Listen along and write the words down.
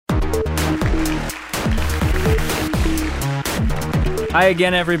Hi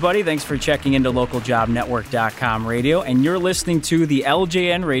again, everybody. Thanks for checking into localjobnetwork.com radio, and you're listening to the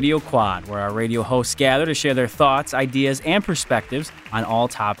LJN Radio Quad, where our radio hosts gather to share their thoughts, ideas, and perspectives on all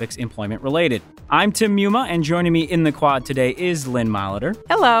topics employment-related. I'm Tim Muma, and joining me in the quad today is Lynn Molitor.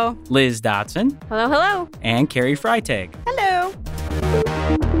 Hello. Liz Dotson. Hello, hello. And Carrie Freitag. Hello.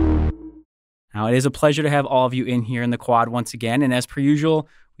 Now, it is a pleasure to have all of you in here in the quad once again, and as per usual,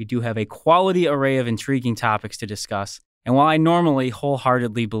 we do have a quality array of intriguing topics to discuss. And while I normally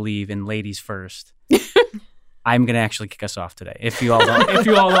wholeheartedly believe in ladies first, I'm going to actually kick us off today, if you all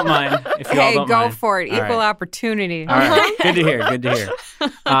don't mind. Hey, go for it. Equal opportunity. All right. Good to hear.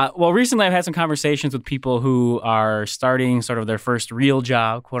 Well, recently I've had some conversations with people who are starting sort of their first real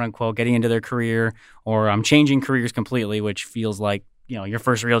job, quote unquote, getting into their career, or changing careers completely, which feels like, your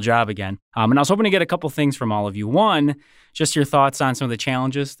first real job again. And I was hoping to get a couple things from all of you. One, just your thoughts on some of the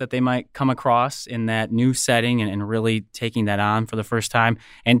challenges that they might come across in that new setting and really taking that on for the first time.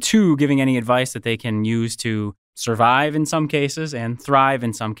 And two, giving any advice that they can use to survive in some cases and thrive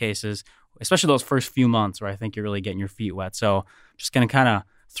in some cases, especially those first few months where I think you're really getting your feet wet. So just going to kind of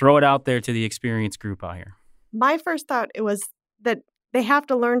throw it out there to the experienced group out here. My first thought was that they have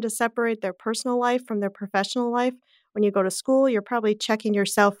to learn to separate their personal life from their professional life. When you go to school, you're probably checking your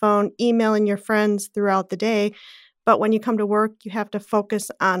cell phone, emailing your friends throughout the day. But when you come to work, you have to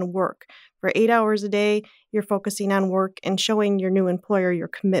focus on work. For 8 hours a day, you're focusing on work and showing your new employer your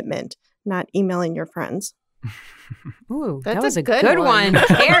commitment, not emailing your friends. Ooh, That's that was a a good good one. one.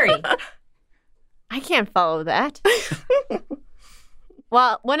 Carrie. I can't follow that.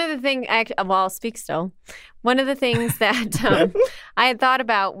 Well, one of the things, I'll speak still. One of the things that I had thought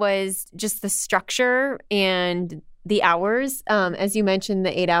about was just the structure and the hours. As you mentioned,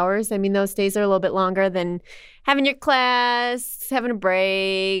 the 8 hours. I mean, those days are a little bit longer than having your class, having a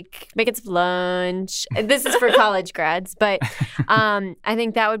break, making some lunch. This is for college grads, but I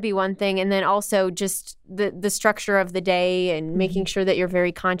think that would be one thing. And then also just the structure of the day and making sure that you're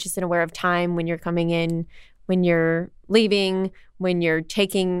very conscious and aware of time when you're coming in, when you're leaving, when you're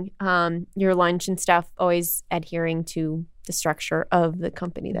taking your lunch and stuff, always adhering to the structure of the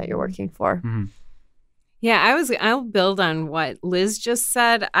company that you're working for. Mm-hmm. Yeah, I'll build on what Liz just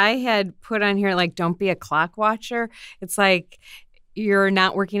said. I had put on here, don't be a clock watcher. It's like you're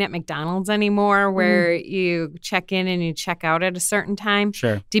not working at McDonald's anymore where you check in and you check out at a certain time.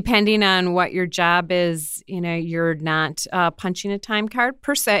 Sure. Depending on what your job is, you're not punching a time card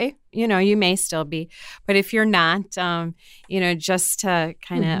per se. You may still be. But if you're not, just to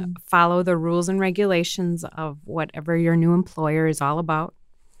kind of follow the rules and regulations of whatever your new employer is all about.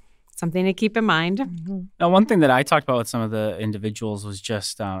 Something to keep in mind. Now, one thing that I talked about with some of the individuals was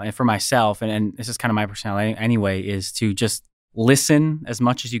just, and for myself, and this is kind of my personality anyway, is to just listen as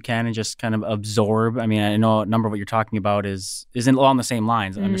much as you can and just kind of absorb. I mean, I know a number of what you're talking about is along the same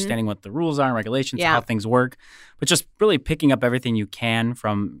lines, understanding what the rules are and regulations, how things work, but just really picking up everything you can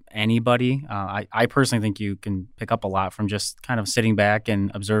from anybody. I personally think you can pick up a lot from just kind of sitting back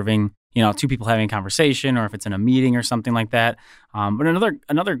and observing two people having a conversation, or if it's in a meeting or something like that. But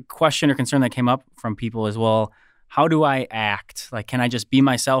another question or concern that came up from people is, well, how do I act? Can I just be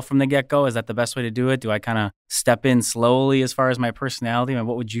myself from the get-go? Is that the best way to do it? Do I kind of step in slowly as far as my personality? And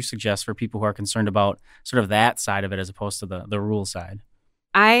what would you suggest for people who are concerned about sort of that side of it as opposed to the rule side?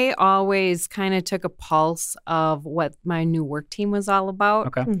 I always kind of took a pulse of what my new work team was all about.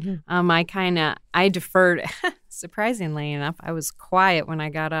 Okay. I deferred. Surprisingly enough, I was quiet when I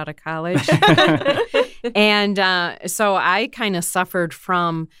got out of college. And so I kind of suffered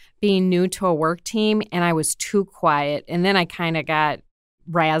from being new to a work team, and I was too quiet. And then I kind of got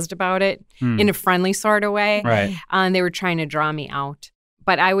razzed about it in a friendly sort of way. Right. And they were trying to draw me out.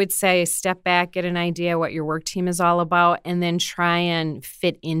 But I would say step back, get an idea what your work team is all about, and then try and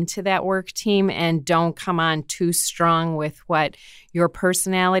fit into that work team, and don't come on too strong with what your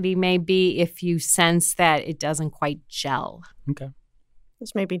personality may be if you sense that it doesn't quite gel. Okay.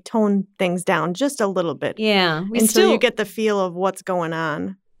 Just maybe tone things down just a little bit. Yeah. Until you get the feel of what's going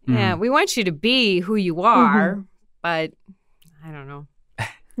on. Yeah. We want you to be who you are, but I don't know.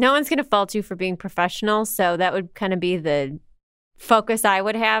 No one's going to fault you for being professional, so that would kind of be the focus I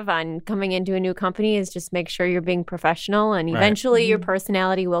would have on coming into a new company, is just make sure you're being professional, and eventually your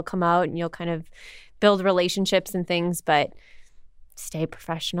personality will come out and you'll kind of build relationships and things, but stay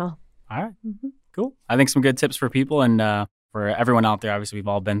professional. All right. Cool. I think some good tips for people, and for everyone out there. Obviously, we've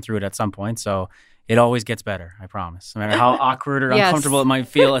all been through it at some point, so it always gets better, I promise. No matter how awkward or uncomfortable it might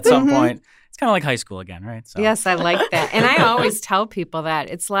feel at some point. It's kind of like high school again, right? So. Yes, I like that. And I always tell people that.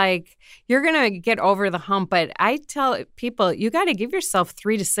 It's like, you're going to get over the hump, but I tell people, you got to give yourself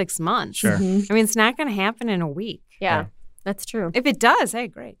 3 to 6 months. Sure. I mean, it's not going to happen in a week. Yeah. That's true. If it does, hey,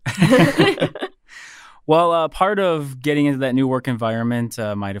 great. Well, part of getting into that new work environment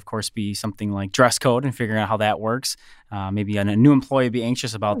might, of course, be something like dress code and figuring out how that works. Maybe a new employee would be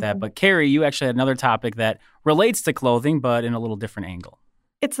anxious about that. But Carrie, you actually had another topic that relates to clothing, but in a little different angle.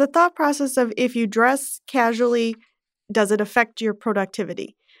 It's the thought process of if you dress casually, does it affect your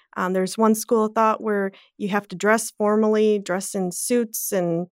productivity? There's one school of thought where you have to dress formally, dress in suits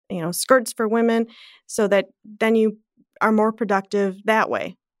and skirts for women, so that then you are more productive that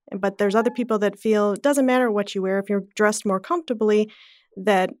way. But there's other people that feel it doesn't matter what you wear. If you're dressed more comfortably,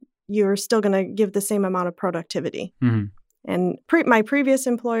 that you're still going to give the same amount of productivity. Mm-hmm. And my previous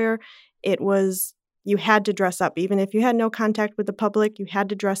employer, it was you had to dress up. Even if you had no contact with the public, you had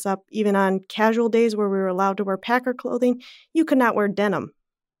to dress up. Even on casual days where we were allowed to wear Packer clothing, you could not wear denim.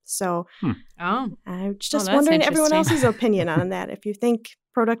 So I'm just wondering everyone else's opinion on that, if you think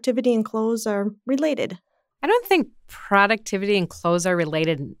productivity and clothes are related. I don't think productivity and clothes are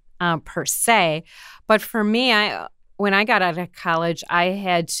related per se, but for me, when I got out of college, I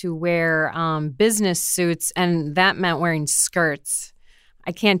had to wear business suits, and that meant wearing skirts.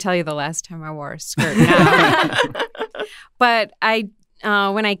 I can't tell you the last time I wore a skirt now. But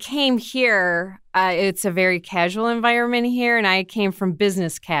when I came here, it's a very casual environment here, and I came from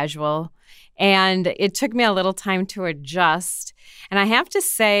business casual, and it took me a little time to adjust. And I have to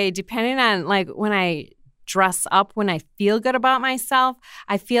say, depending on when I dress up, when I feel good about myself,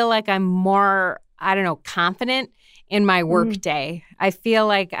 I feel like I'm more, confident in my work day. I feel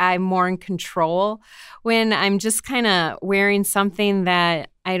like I'm more in control when I'm just kind of wearing something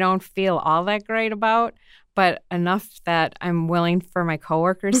that I don't feel all that great about, but enough that I'm willing for my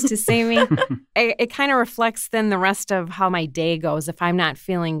coworkers to see me. It kind of reflects then the rest of how my day goes if I'm not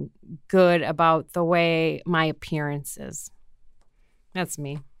feeling good about the way my appearance is. That's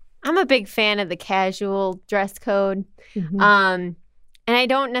me. I'm a big fan of the casual dress code. Mm-hmm. And I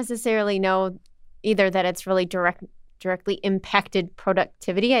don't necessarily know either that it's really directly impacted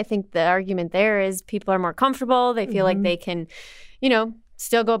productivity. I think the argument there is people are more comfortable. They feel like they can,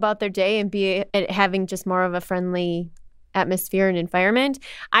 still go about their day and be having just more of a friendly atmosphere and environment.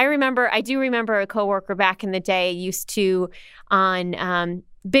 I do remember a coworker back in the day used to, on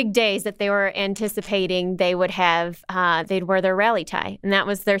big days that they were anticipating, they would have, they'd wear their rally tie. And that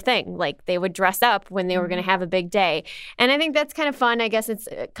was their thing. Like they would dress up when they were going to have a big day. And I think that's kind of fun. I guess it's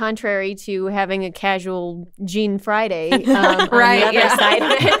contrary to having a casual Jean Friday on the other side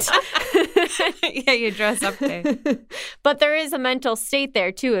of it. Yeah, you dress up day. But there is a mental state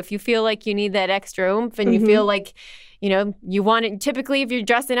there too. If you feel like you need that extra oomph and you feel like, you want it. Typically, if you're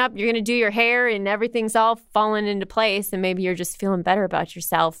dressing up, you're going to do your hair and everything's all falling into place, and maybe you're just feeling better about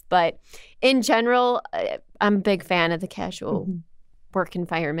yourself. But in general, I'm a big fan of the casual work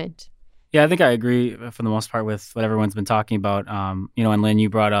environment. Yeah, I think I agree for the most part with what everyone's been talking about. And Lynn,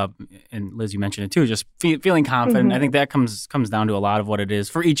 you brought up, and Liz, you mentioned it too, just feeling confident. I think that comes down to a lot of what it is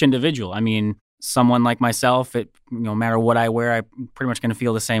for each individual. I mean, someone like myself, no matter what I wear, I'm pretty much going to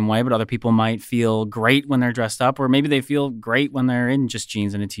feel the same way. But other people might feel great when they're dressed up, or maybe they feel great when they're in just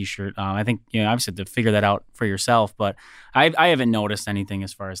jeans and a t-shirt. I think obviously to figure that out for yourself. But I haven't noticed anything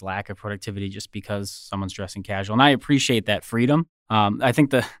as far as lack of productivity just because someone's dressing casual, and I appreciate that freedom. I think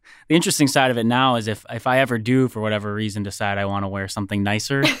the interesting side of it now is if I ever do, for whatever reason, decide I want to wear something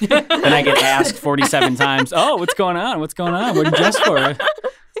nicer, then I get asked 47 times, "Oh, what's going on? What's going on? What did you dress for?"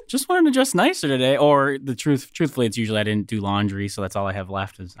 Just wanted to dress nicer today. Or truthfully, it's usually I didn't do laundry, so that's all I have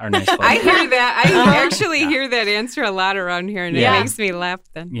left is our nice clothes. I hear that. I actually hear that answer a lot around here, and it makes me laugh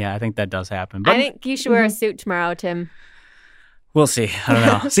then. Yeah, I think that does happen. But I think you should wear a suit tomorrow, Tim. We'll see. I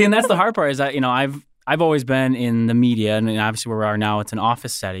don't know. See, and that's the hard part is that, I've always been in the media, and obviously where we are now, it's an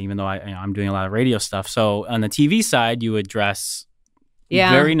office setting, even though I'm doing a lot of radio stuff. So on the TV side, you would dress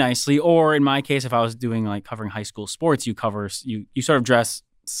very nicely. Or in my case, if I was doing covering high school sports, you sort of dress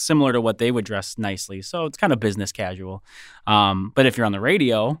similar to what they would dress nicely. So it's kind of business casual. But if you're on the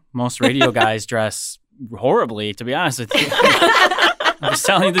radio, most radio guys dress horribly, to be honest with you. I'm just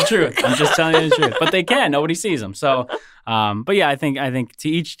telling you the truth. But they can. Nobody sees them. So, but yeah, I think to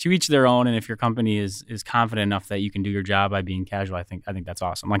each their own. And if your company is confident enough that you can do your job by being casual, I think that's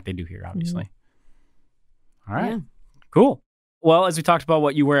awesome, like they do here, obviously. All right. Yeah. Cool. Well, as we talked about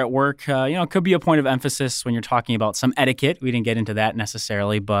what you wear at work, it could be a point of emphasis when you're talking about some etiquette. We didn't get into that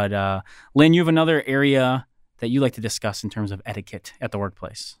necessarily, but Lynn, you have another area that you like to discuss in terms of etiquette at the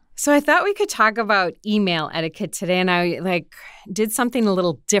workplace. So I thought we could talk about email etiquette today, and I did something a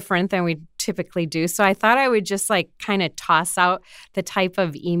little different than we typically do. So I thought I would just kind of toss out the type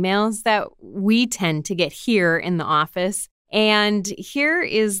of emails that we tend to get here in the office. And here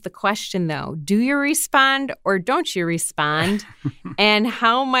is the question, though. Do you respond or don't you respond? And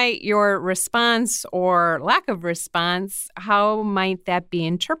how might your response or lack of response, how might that be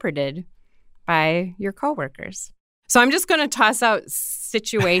interpreted by your coworkers? So I'm just going to toss out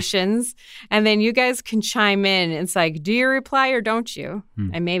situations, and then you guys can chime in. It's like, do you reply or don't you?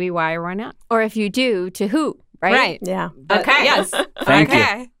 And maybe why or why not? Or if you do, to who, right? Right. Yeah. Okay. Yes. Thank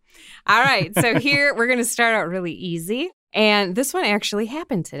you. All right. So here we're going to start out really easy. And this one actually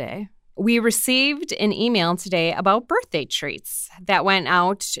happened today. We received an email today about birthday treats that went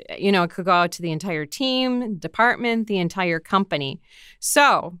out. It could go out to the entire team, department, the entire company.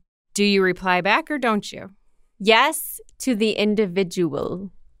 So do you reply back or don't you? Yes to the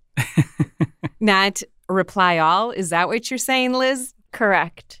individual. Not reply all? Is that what you're saying, Liz?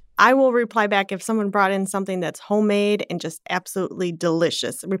 Correct. I will reply back if someone brought in something that's homemade and just absolutely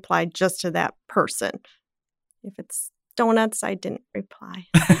delicious. Reply just to that person. If it's donuts, I didn't reply.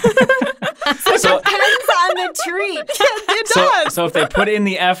 So Depends on the treat. It does. So if they put in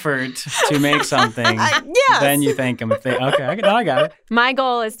the effort to make something, yes. then you thank them. If they I got it. My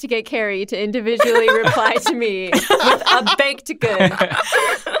goal is to get Carrie to individually reply to me with a baked good.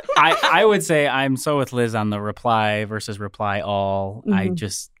 I would say I'm so with Liz on the reply versus reply all. Mhm.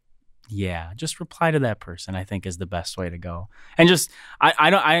 Just reply to that person, I think, is the best way to go. And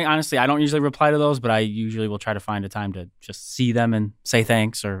I honestly don't usually reply to those, but I usually will try to find a time to just see them and say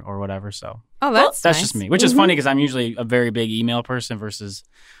thanks or whatever. So Oh, that's that's nice. just me, which is funny because I'm usually a very big email person versus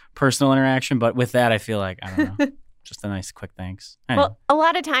personal interaction. But with that, I feel like, I don't know, just a nice quick thanks. Anyway. Well, a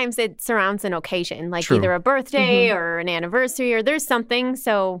lot of times it surrounds an occasion, like True. either a birthday or an anniversary, or there's something.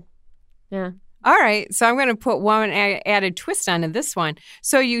 So, yeah. All right. So I'm going to put one added twist onto this one.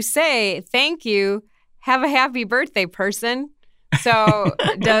 So you say, thank you. Have a happy birthday, person. So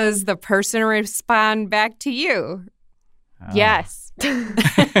does the person respond back to you? Yes.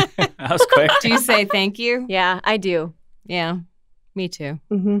 That was quick. Do you say thank you? Yeah, I do. Yeah, me too.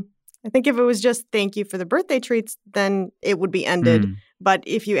 Mm-hmm. I think if it was just thank you for the birthday treats, then it would be ended. But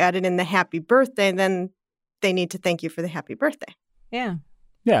if you added in the happy birthday, then they need to thank you for the happy birthday. Yeah.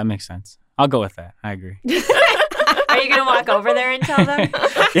 Yeah, it makes sense. I'll go with that. I agree. Are you going to walk over there and tell them?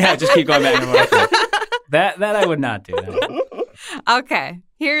 Yeah, just keep going back and forth. That I would not do. That. Okay.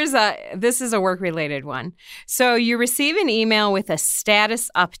 This is a work-related one. So you receive an email with a status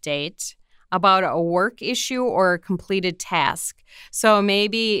update about a work issue or a completed task. So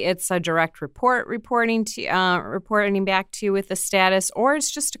maybe it's a direct reporting back to you with a status, or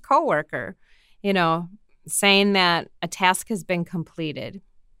it's just a coworker, saying that a task has been completed,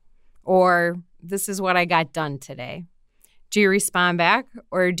 or this is what I got done today. Do you respond back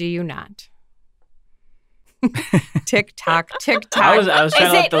or do you not? Tick tock, tick tock. I was trying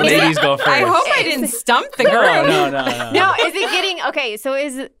to let the ladies go first. I hope I didn't stump the group. No. No, is it getting okay? So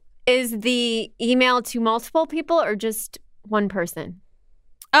is the email to multiple people or just one person?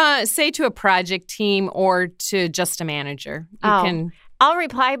 Say to a project team or to just a manager. You can I'll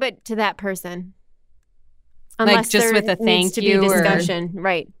reply, but to that person. Like just there with a needs thank to you be or- discussion,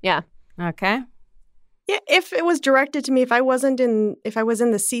 right? Yeah. Okay. Yeah, if it was directed to me, if I was in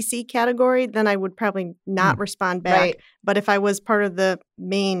the CC category, then I would probably not respond back. Right. But if I was part of the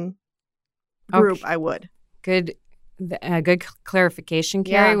main group, Okay. I would. Good clarification,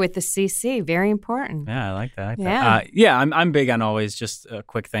 Carrie, Yeah. with the CC. Very important. Yeah, I like that. Yeah. I'm big on always just a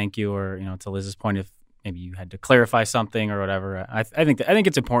quick thank you, or to Liz's point, if maybe you had to clarify something or whatever. I think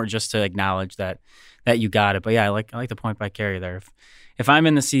it's important just to acknowledge that you got it. But yeah, I like the point by Carrie there. If I'm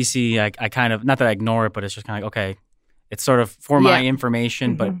in the CC, I kind of, not that I ignore it, but it's just kind of like, okay, it's sort of for my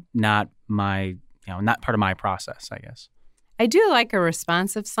information, but not my, not part of my process, I guess. I do like a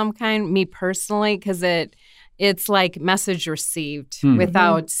response of some kind, me personally, because it's like message received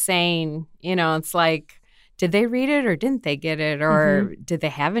without saying, it's like, did they read it or didn't they get it? Or did they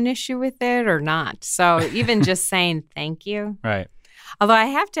have an issue with it or not? So even just saying thank you. Right. Although I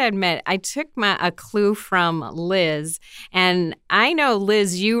have to admit, I took a clue from Liz, and I know,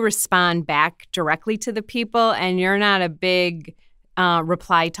 Liz, you respond back directly to the people, and you're not a big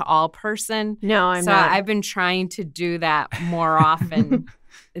reply to all person. No, I'm so not. I've been trying to do that more often,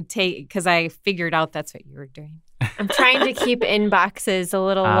 because I figured out that's what you were doing. I'm trying to keep inboxes a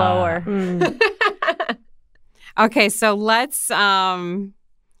little lower. Okay, so let's.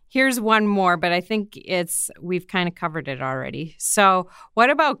 Here's one more, but I think we've kind of covered it already. So what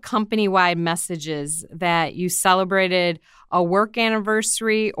about company-wide messages that you celebrated a work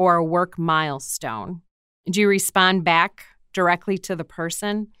anniversary or a work milestone? Do you respond back directly to the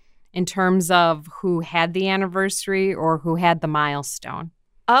person in terms of who had the anniversary or who had the milestone?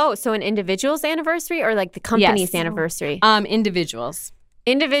 Oh, so an individual's anniversary or like the company's Yes. anniversary? Individuals.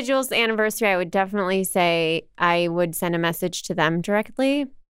 Individual's anniversary, I would definitely say I would send a message to them directly.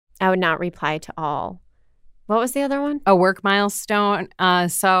 I would not reply to all. What was the other one? A work milestone.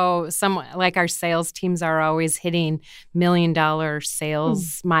 So some like our sales teams are always hitting $1 million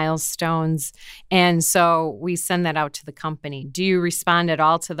sales milestones. And so we send that out to the company. Do you respond at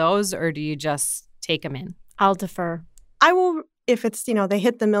all to those or do you just take them in? I'll defer. I will, if it's, they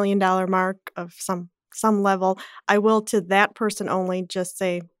hit the $1 million mark of some level, I will to that person only just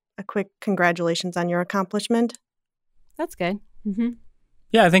say a quick congratulations on your accomplishment. That's good. Mm-hmm.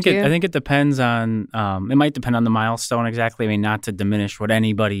 Yeah, I think it depends on. It might depend on the milestone exactly. I mean, not to diminish what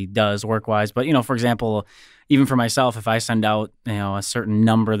anybody does work wise, but for example, even for myself, if I send out a certain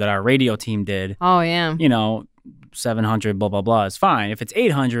number that our radio team did, Oh, yeah. 700, blah blah blah, is fine. If it's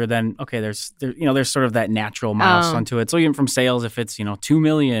 800, then okay, there's sort of that natural milestone to it. So even from sales, if it's 2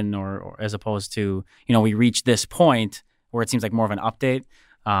 million or as opposed to we reach this point where it seems like more of an update.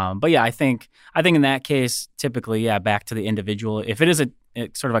 But yeah, I think in that case, typically, back to the individual. If it is a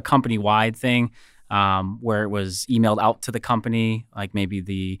sort of a company-wide thing where it was emailed out to the company, like maybe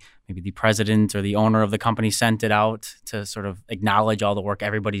the president or the owner of the company sent it out to sort of acknowledge all the work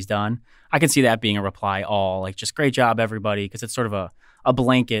everybody's done, I can see that being a reply all, like just great job, everybody, because it's sort of a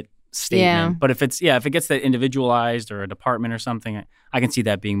blanket statement. Yeah. But if it gets that individualized or a department or something, I can see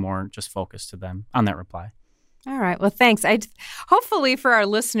that being more just focused to them on that reply. All right. Well, thanks. Hopefully for our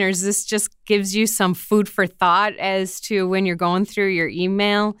listeners, this just gives you some food for thought as to when you're going through your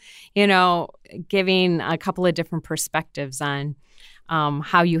email, giving a couple of different perspectives on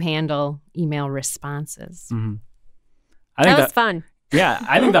how you handle email responses. Mm-hmm. That was fun. Yeah,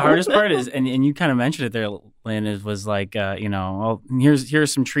 I think the hardest part is, and you kind of mentioned it there, Lynn, was like, well,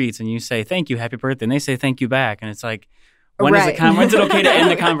 here's some treats, and you say, thank you, happy birthday, and they say thank you back, and it's like, when's it okay to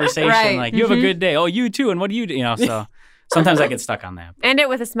end the conversation? Right. Like, you have a good day. Oh, you too, and what do you do? So sometimes I get stuck on that. End it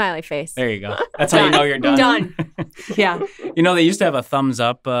with a smiley face. There you go. That's how you know you're done. Done. Yeah. They used to have a thumbs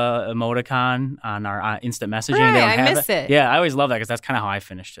up emoticon on our instant messaging. Right, They don't I have miss it. Yeah, I always love that because that's kind of how I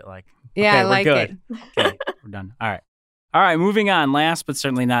finished it. Like, Yeah, okay, I like we're good. it. Okay, we're done. All right, moving on. Last but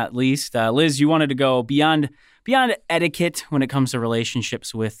certainly not least, Liz, you wanted to go beyond etiquette when it comes to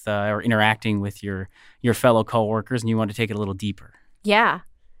relationships with or interacting with your fellow coworkers, and you want to take it a little deeper. Yeah.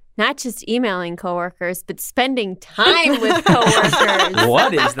 Not just emailing coworkers, but spending time with coworkers.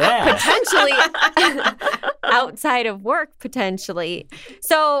 What is that? Potentially outside of work, potentially.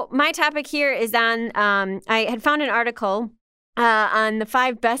 So my topic here is on, I had found an article on the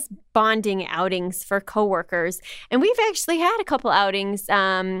 5 best bonding outings for coworkers. And we've actually had a couple outings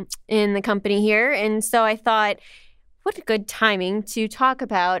in the company here. And so I thought, what a good timing to talk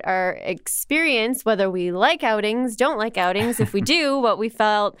about our experience, whether we like outings, don't like outings. If we do, what we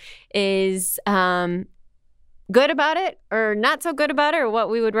felt is good about it or not so good about it, or what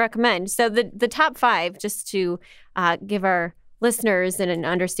we would recommend. So the top 5, just to give our listeners an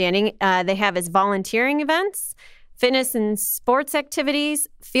understanding, they have as volunteering events, fitness and sports activities,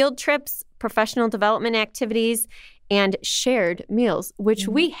 field trips, professional development activities, and shared meals, which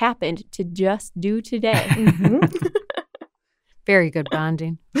we happened to just do today. Very good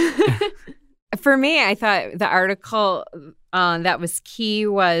bonding. For me, I thought the article that was key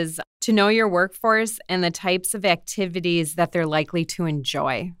was to know your workforce and the types of activities that they're likely to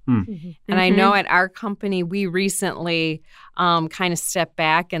enjoy. And I know at our company, we recently kind of stepped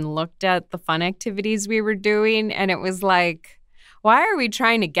back and looked at the fun activities we were doing. And it was like, why are we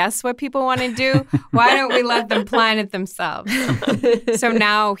trying to guess what people want to do? Why don't we let them plan it themselves? So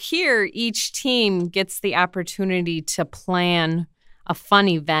now here, each team gets the opportunity to plan a fun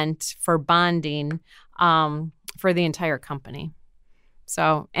event for bonding for the entire company.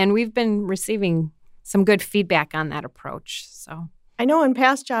 So, and we've been receiving some good feedback on that approach. So I know in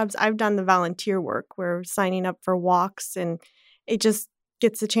past jobs, I've done the volunteer work where signing up for walks, and it just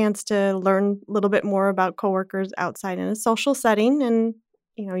gets a chance to learn a little bit more about coworkers outside in a social setting, and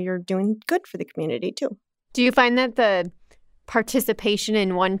you're doing good for the community too. Do you find that the participation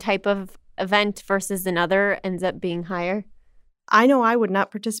in one type of event versus another ends up being higher? I know I would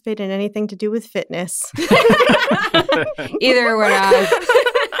not participate in anything to do with fitness. Either would I.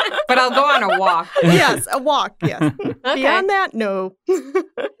 But I'll go on a walk. Yes, a walk, yes. Okay. Beyond that, no.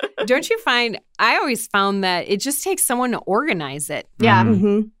 Don't you find, I always found that it just takes someone to organize it. Yeah.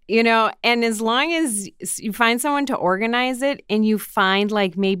 Mm-hmm. And as long as you find someone to organize it and you find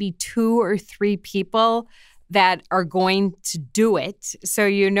like maybe 2 or 3 people that are going to do it, so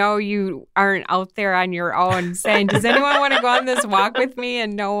you aren't out there on your own saying, does anyone want to go on this walk with me?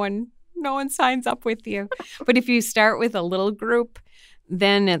 And no one signs up with you. But if you start with a little group,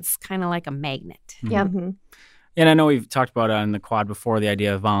 then it's kind of like a magnet. Yep. Mhm. And I know we've talked about it on the quad before, the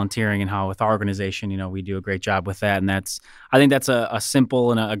idea of volunteering and how with our organization, we do a great job with that. And I think that's a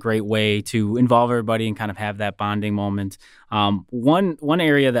simple and a great way to involve everybody and kind of have that bonding moment. One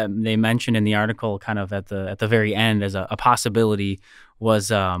area that they mentioned in the article kind of at the very end as a possibility was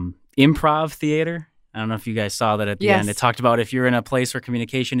improv theater. I don't know if you guys saw that at the end. It talked about if you're in a place where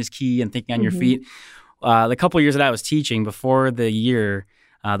communication is key and thinking on your feet. The couple of years that I was teaching before the year,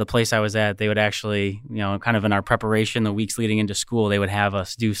 the place I was at, they would actually, kind of in our preparation, the weeks leading into school, they would have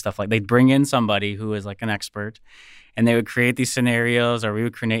us do stuff like they'd bring in somebody who is like an expert, and they would create these scenarios, or we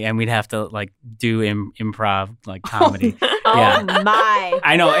would create, and we'd have to like do improv, like comedy. Oh my!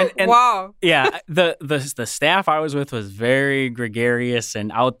 I know, and Wow. yeah, the staff I was with was very gregarious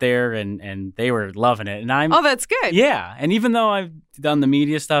and out there, and they were loving it. And Oh, that's good. yeah, and even though I've done the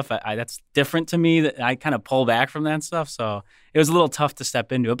media stuff, that's different to me. That I kind of pull back from that stuff, so it was a little tough to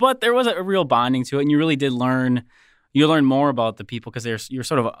step into it. But there was a real bonding to it, and you really did learn. You learn more about the people because you're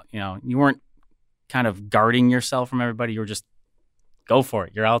sort of, you weren't kind of guarding yourself from everybody. You were just go for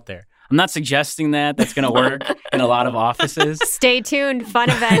it. You're out there. I'm not suggesting that's going to work in a lot of offices. Stay tuned. Fun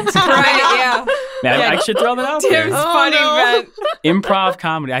event. Right, yeah. I should throw that out there. Tim's funny event. Improv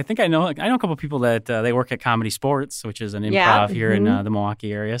comedy. I think I know a couple of people that they work at Comedy Sports, which is an improv Yeah. here in the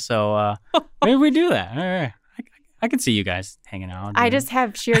Milwaukee area. So maybe we do that. All right. I could see you guys hanging out. I just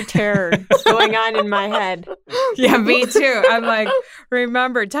have sheer terror going on in my head. Yeah, me too. I'm like,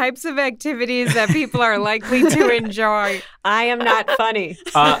 remember types of activities that people are likely to enjoy. I am not funny.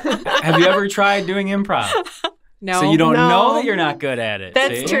 Have you ever tried doing improv? No. So you don't No. know that you're not good at it.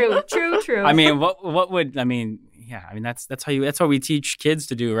 That's see? true. True. I mean, that's what we teach kids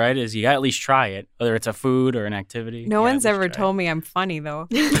to do, right? Is you gotta at least try it, whether it's a food or an activity. No You one's gotta at ever least try told me I'm funny, though.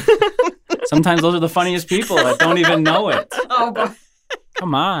 it. Sometimes those are the funniest people that don't even know it. Oh, boy.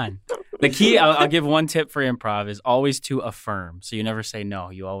 Come on. The key, I'll give one tip for improv is always to affirm. So you never say no.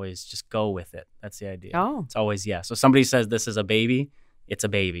 You always just go with it. That's the idea. Oh. It's always yes. So somebody says this is a baby, it's a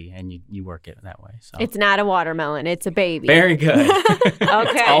baby, and you work it that way. So It's not a watermelon. It's a baby. very good. Okay.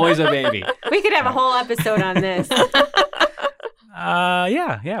 It's always a baby. We could have a whole episode on this.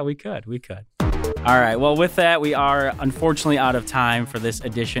 Yeah, we could. All right. Well, with that, we are unfortunately out of time for this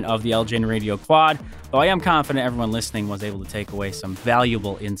edition of the LJN Radio Quad. Though I am confident everyone listening was able to take away some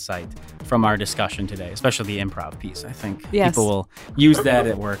valuable insight from our discussion today, especially the improv piece. I think people will use that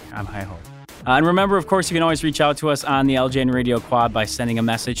at work, I hope. And remember, of course, you can always reach out to us on the LJN Radio Quad by sending a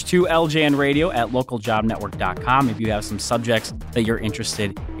message to lljnradio@localjobnetwork.com if you have some subjects that you're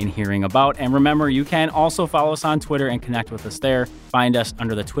interested in hearing about. And remember, you can also follow us on Twitter and connect with us there. Find us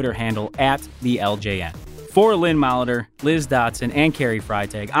under the Twitter handle @TheLJN. For Lynn Molitor, Liz Dotson, and Carrie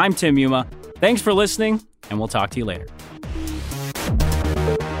Freitag, I'm Tim Yuma. Thanks for listening, and we'll talk to you later.